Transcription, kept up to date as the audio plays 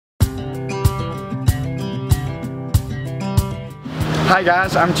Hi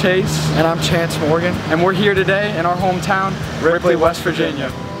guys, I'm Chase. And I'm Chance Morgan. And we're here today in our hometown, Ripley, West Virginia.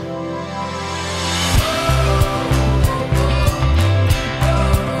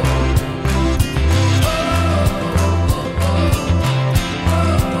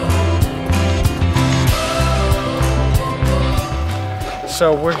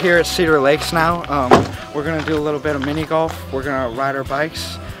 So we're here at Cedar Lakes now. We're gonna do a little bit of mini golf. We're gonna ride our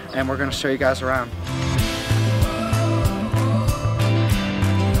bikes and we're gonna show you guys around.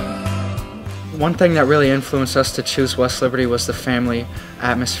 One thing that really influenced us to choose West Liberty was the family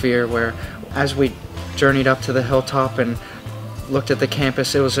atmosphere, where as we journeyed up to the hilltop and looked at the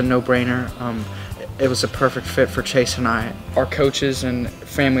campus, it was a no-brainer. It was a perfect fit for Chase and I. Our coaches and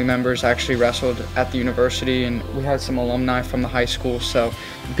family members actually wrestled at the university, and we had some alumni from the high school, so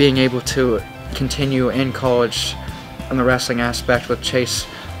being able to continue in college on the wrestling aspect with Chase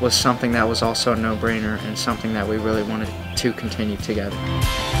was something that was also a no-brainer and something that we really wanted to continue together.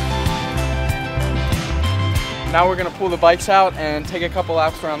 Now we're going to pull the bikes out and take a couple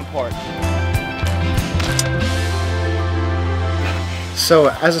laps around the park. So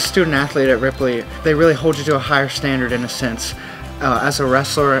as a student athlete at Ripley, they really hold you to a higher standard in a sense. As a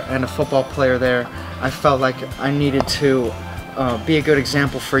wrestler and a football player there, I felt like I needed to be a good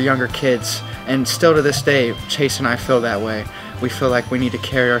example for younger kids, and still to this day, Chase and I feel that way. We feel like we need to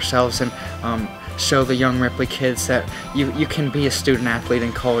carry ourselves and show the young Ripley kids that you can be a student athlete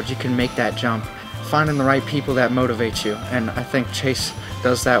in college, you can make that jump. Finding the right people that motivate you, and I think Chase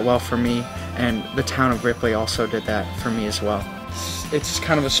does that well for me, and the town of Ripley also did that for me as well. It's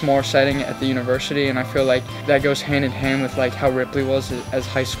kind of a smaller setting at the university, and I feel like that goes hand in hand with like how Ripley was as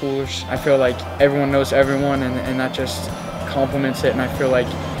high schoolers. I feel like everyone knows everyone, and that just complements it, and I feel like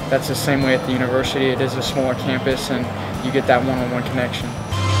that's the same way at the university. It is a smaller campus and you get that one-on-one connection.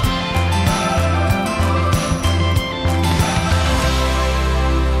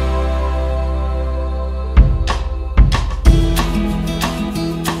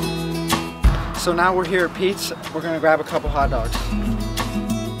 So now we're here at Pete's. We're gonna grab a couple hot dogs.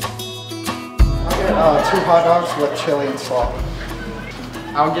 I'll get 2 hot dogs with chili and salt.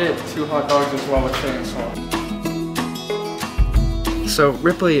 I'll get 2 hot dogs as well with chili and salt. So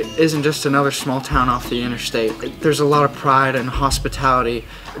Ripley isn't just another small town off the interstate. There's a lot of pride and hospitality.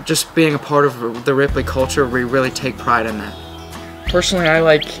 Just being a part of the Ripley culture, we really take pride in that. Personally, I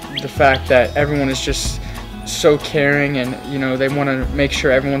like the fact that everyone is just so caring, and you know, they want to make sure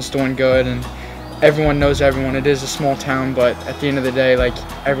everyone's doing good, and everyone knows everyone. It is a small town, but at the end of the day, like,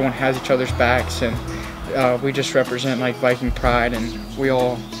 everyone has each other's backs, and we just represent like Viking pride, and we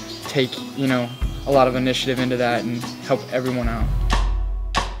all take, you know, a lot of initiative into that and help everyone out.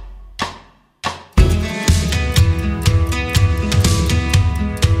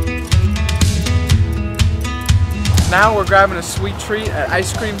 Now we're grabbing a sweet treat at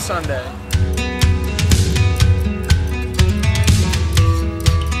Ice Cream Sunday.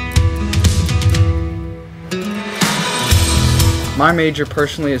 My major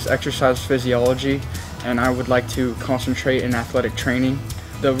personally is exercise physiology, and I would like to concentrate in athletic training.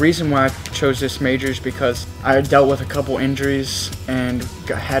 The reason why I chose this major is because I dealt with a couple injuries and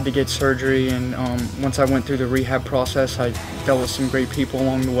had to get surgery, and once I went through the rehab process, I dealt with some great people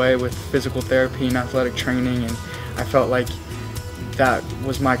along the way with physical therapy and athletic training, and I felt like that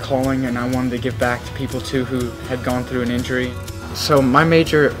was my calling, and I wanted to give back to people too who had gone through an injury. So my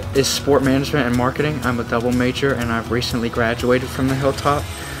major is sport management and marketing. I'm a double major, and I've recently graduated from the Hilltop.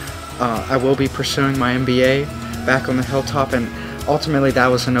 I will be pursuing my MBA back on the Hilltop, and ultimately that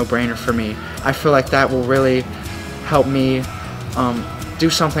was a no-brainer for me. I feel like that will really help me do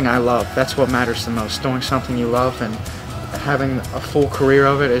something I love. That's what matters the most, doing something you love, and having a full career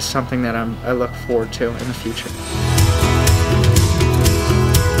of it is something that I look forward to in the future.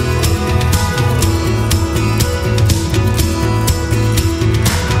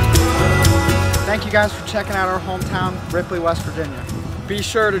 Thank you guys for checking out our hometown, Ripley, West Virginia. Be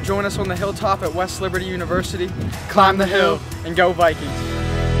sure to join us on the hilltop at West Liberty University. Climb the hill and go Vikings.